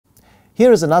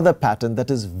Here is another pattern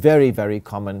that is very, very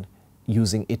common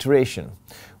using iteration.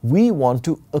 We want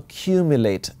to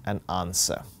accumulate an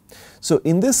answer. So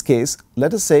in this case,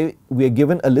 let us say we are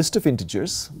given a list of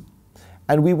integers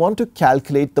and we want to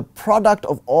calculate the product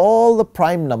of all the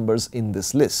prime numbers in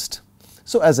this list.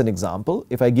 So as an example,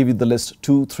 if I give you the list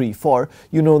 2, 3, 4,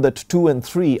 you know that 2 and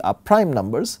 3 are prime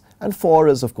numbers and 4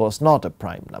 is of course not a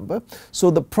prime number. So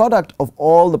the product of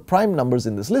all the prime numbers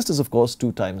in this list is of course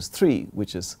 2 times 3,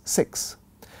 which is 6.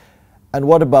 And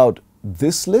what about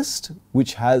this list,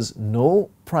 which has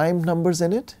no prime numbers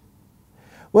in it?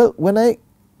 Well, when I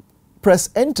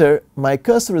press enter, my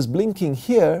cursor is blinking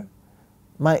here.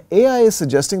 My AI is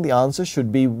suggesting the answer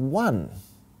should be 1.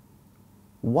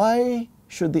 Why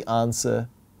should the answer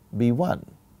be 1?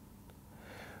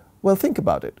 Well, think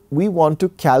about it. We want to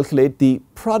calculate the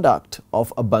product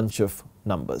of a bunch of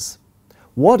numbers.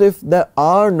 What if there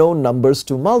are no numbers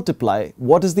to multiply?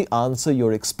 What is the answer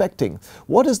you're expecting?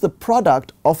 What is the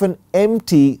product of an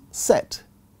empty set?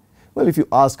 Well, if you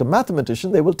ask a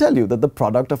mathematician, they will tell you that the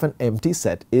product of an empty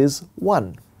set is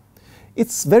 1.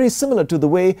 It's very similar to the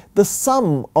way the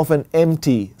sum of an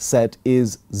empty set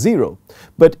is 0.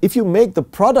 But if you make the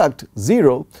product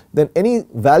 0, then any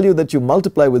value that you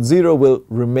multiply with 0 will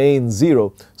remain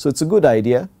 0. So it's a good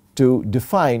idea to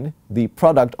define the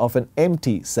product of an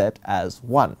empty set as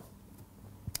 1.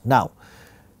 Now,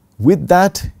 with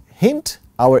that hint,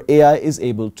 our AI is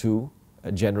able to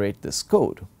generate this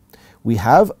code. We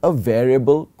have a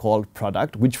variable called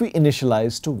product, which we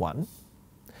initialize to 1.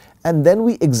 And then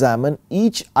we examine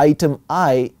each item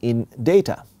I in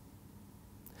data.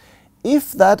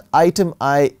 If that item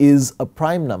I is a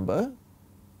prime number,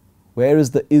 where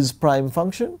is the isPrime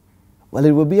function? Well,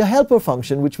 it will be a helper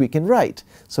function which we can write.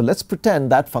 So let's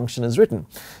pretend that function is written.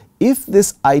 If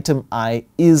this item I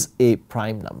is a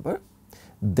prime number,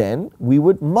 then we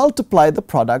would multiply the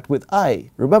product with I.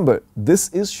 Remember, this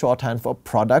is shorthand for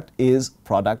product is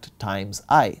product times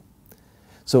I.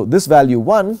 So this value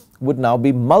 1 would now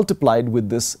be multiplied with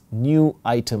this new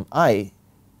item I,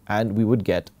 and we would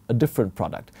get a different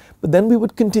product. But then we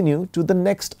would continue to the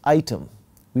next item.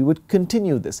 We would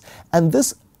continue this. And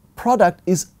this product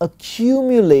is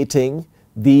accumulating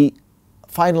the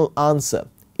final answer.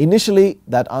 Initially,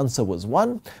 that answer was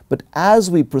 1, but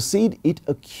as we proceed, it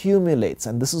accumulates.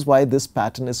 And this is why this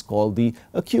pattern is called the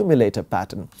accumulator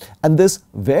pattern. And this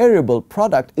variable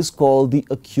product is called the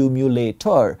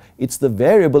accumulator. It's the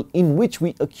variable in which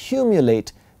we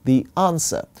accumulate the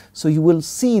answer. So you will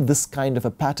see this kind of a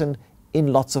pattern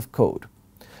in lots of code.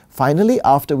 Finally,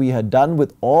 after we are done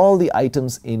with all the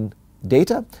items in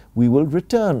data, we will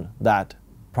return that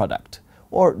product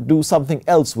or do something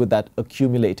else with that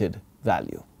accumulated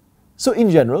value. So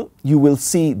in general, you will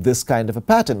see this kind of a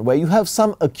pattern where you have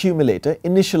some accumulator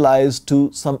initialized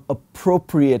to some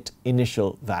appropriate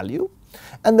initial value,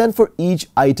 and then for each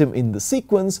item in the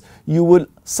sequence, you will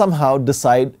somehow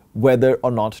decide whether or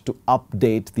not to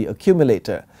update the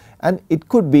accumulator. And it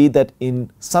could be that in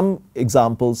some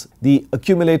examples, the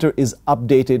accumulator is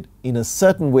updated in a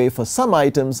certain way for some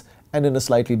items and in a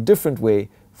slightly different way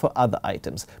for other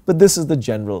items. But this is the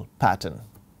general pattern.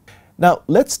 Now,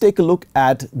 let's take a look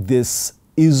at this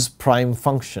isPrime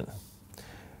function.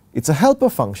 It's a helper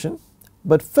function,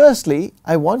 but firstly,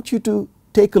 I want you to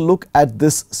take a look at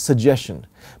this suggestion.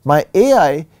 My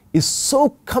AI is so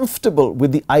comfortable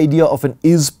with the idea of an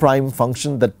isPrime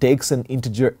function that takes an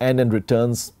integer n and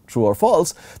returns true or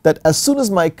false that as soon as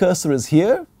my cursor is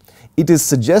here, it is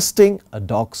suggesting a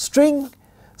doc string,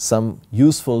 some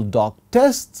useful doc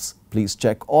tests, please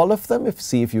check all of them,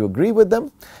 see if you agree with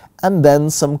them, and then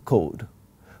some code.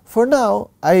 For now,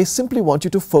 I simply want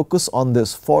you to focus on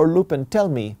this for loop and tell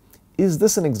me, is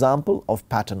this an example of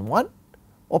pattern 1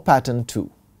 or pattern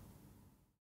 2?